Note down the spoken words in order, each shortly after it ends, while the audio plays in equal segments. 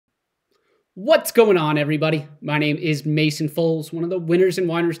What's going on, everybody? My name is Mason Folz, one of the Winners and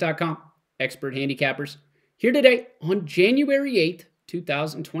Whiners.com expert handicappers, here today on January 8th,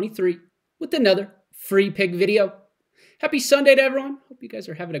 2023, with another free pick video. Happy Sunday to everyone. Hope you guys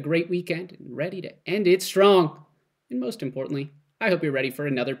are having a great weekend and ready to end it strong. And most importantly, I hope you're ready for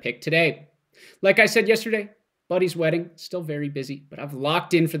another pick today. Like I said yesterday, Buddy's wedding, still very busy, but I've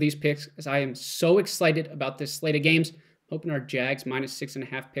locked in for these picks as I am so excited about this slate of games. Hoping our Jags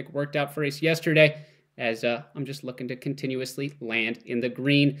 -6.5 pick worked out for us yesterday, as I'm just looking to continuously land in the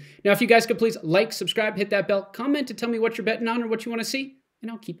green. Now, if you guys could please like, subscribe, hit that bell, comment to tell me what you're betting on or what you want to see, and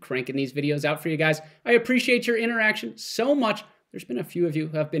I'll keep cranking these videos out for you guys. I appreciate your interaction so much. There's been a few of you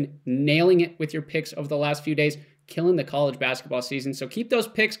who have been nailing it with your picks over the last few days, killing the college basketball season, so keep those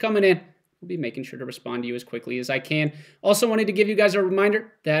picks coming in. We'll be making sure to respond to you as quickly as I can. Also wanted to give you guys a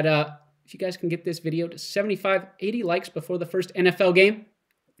reminder that if you guys can get this video to 75, 80 likes before the first NFL game,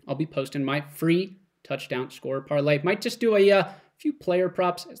 I'll be posting my free touchdown scorer parlay. Might just do a few player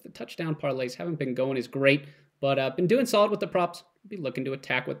props, as the touchdown parlays haven't been going as great, but I've been doing solid with the props. I'll be looking to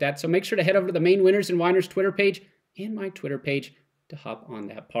attack with that. So make sure to head over to the main Winners and Whiners Twitter page and my Twitter page to hop on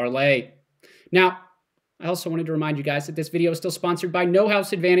that parlay. Now, I also wanted to remind you guys that this video is still sponsored by No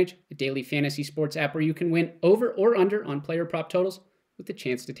House Advantage, a daily fantasy sports app where you can win over or under on player prop totals with the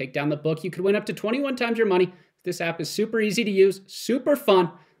chance to take down the book. You could win up to 21 times your money. This app is super easy to use, super fun.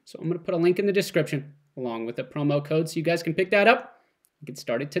 So I'm going to put a link in the description along with the promo code so you guys can pick that up and get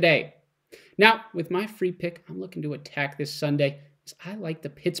started today. Now, with my free pick, I'm looking to attack this Sunday as I like the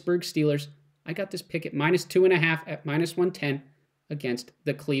Pittsburgh Steelers. I got this pick at -2.5 at -110 against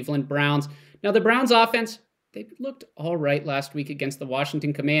the Cleveland Browns. Now, the Browns offense, they looked all right last week against the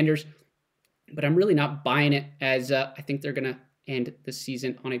Washington Commanders, but I'm really not buying it, as I think they're going to end the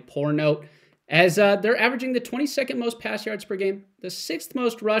season on a poor note, as they're averaging the 22nd most pass yards per game, the 6th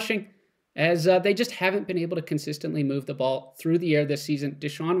most rushing, as they just haven't been able to consistently move the ball through the air this season.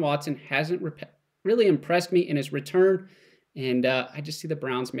 Deshaun Watson hasn't really impressed me in his return, and I just see the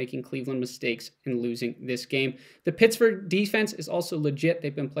Browns making Cleveland mistakes and losing this game. The Pittsburgh defense is also legit.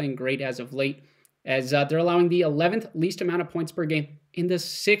 They've been playing great as of late, as they're allowing the 11th least amount of points per game in the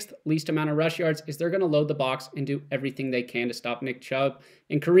 6th least amount of rush yards, is they're going to load the box and do everything they can to stop Nick Chubb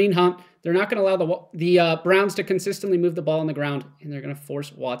and Kareem Hunt. They're not going to allow the Browns to consistently move the ball on the ground, and they're going to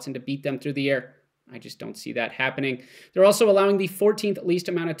force Watson to beat them through the air. I just don't see that happening. They're also allowing the 14th least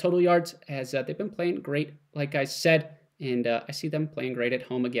amount of total yards, as they've been playing great, like I said, and I see them playing great at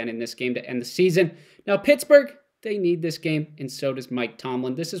home again in this game to end the season. Now, Pittsburgh, they need this game, and so does Mike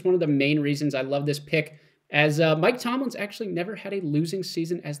Tomlin. This is one of the main reasons I love this pick, as Mike Tomlin's actually never had a losing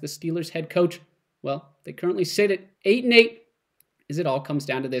season as the Steelers head coach. Well, they currently sit at 8-8, as it all comes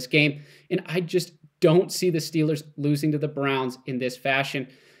down to this game, and I just don't see the Steelers losing to the Browns in this fashion.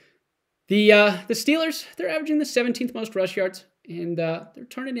 The Steelers, they're averaging the 17th most rush yards, and they're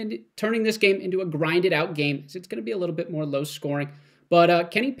turning this game into a grinded-out game, so it's going to be a little bit more low-scoring.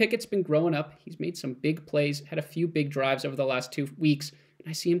 But Kenny Pickett's been growing up. He's made some big plays, had a few big drives over the last 2 weeks, and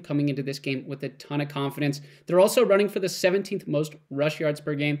I see him coming into this game with a ton of confidence. They're also running for the 17th most rush yards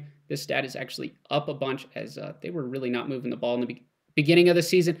per game. This stat is actually up a bunch, as they were really not moving the ball in the beginning of the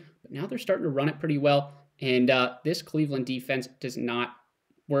season, but now they're starting to run it pretty well, and this Cleveland defense does not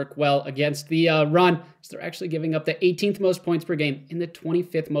work well against the run, so they're actually giving up the 18th most points per game and the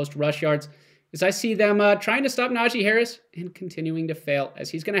 25th most rush yards, as I see them trying to stop Najee Harris and continuing to fail, as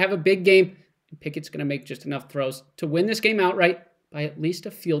he's going to have a big game, and Pickett's going to make just enough throws to win this game outright by at least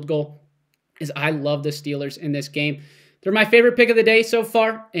a field goal, as I love the Steelers in this game. They're my favorite pick of the day so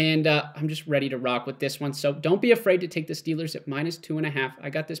far, and I'm just ready to rock with this one. So don't be afraid to take the Steelers at -2.5. I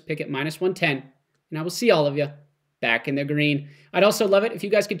got this pick at -110, and I will see all of you back in the green. I'd also love it if you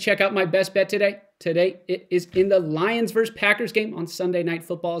guys could check out my best bet today. Today, it is in the Lions versus Packers game on Sunday Night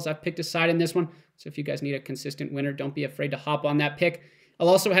Football, as I've picked a side in this one. So if you guys need a consistent winner, don't be afraid to hop on that pick. I'll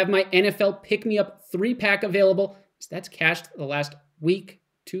also have my NFL Pick-Me-Up 3-pack available. So that's cashed the last week,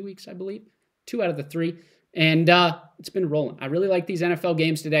 2 weeks, I believe. 2 out of the 3. And it's been rolling. I really like these NFL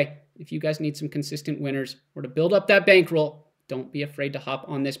games today. If you guys need some consistent winners or to build up that bankroll, don't be afraid to hop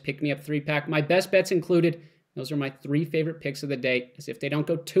on this Pick-Me-Up 3-pack. My best bets included. Those are my 3 favorite picks of the day, as if they don't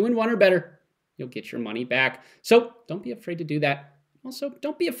go 2-1 or better, you'll get your money back. So don't be afraid to do that. Also,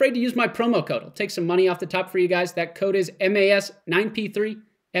 don't be afraid to use my promo code. I'll take some money off the top for you guys. That code is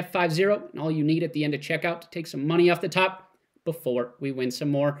MAS9P3F50, and all you need at the end of checkout to take some money off the top before we win some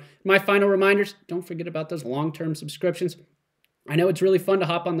more. My final reminders, don't forget about those long-term subscriptions. I know it's really fun to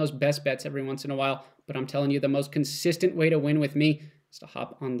hop on those best bets every once in a while, but I'm telling you, the most consistent way to win with me is to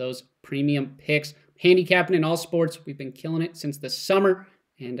hop on those premium picks. Handicapping in all sports, we've been killing it since the summer,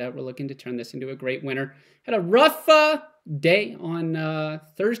 and we're looking to turn this into a great winner. Had a rough day on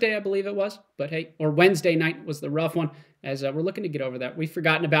Thursday, I believe it was, but hey, or Wednesday night was the rough one, as we're looking to get over that. We've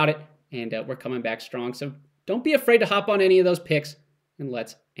forgotten about it, and we're coming back strong. So don't be afraid to hop on any of those picks, and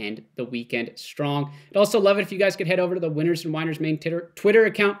let's end the weekend strong. I'd also love it if you guys could head over to the Winners and Whiners main Twitter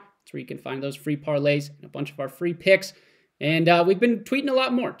account. That's where you can find those free parlays and a bunch of our free picks. And we've been tweeting a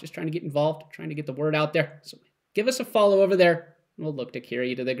lot more, just trying to get involved, trying to get the word out there. So give us a follow over there, and we'll look to carry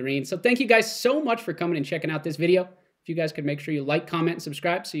you to the green. So thank you guys so much for coming and checking out this video. If you guys could make sure you like, comment, and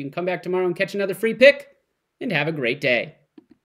subscribe so you can come back tomorrow and catch another free pick, and have a great day.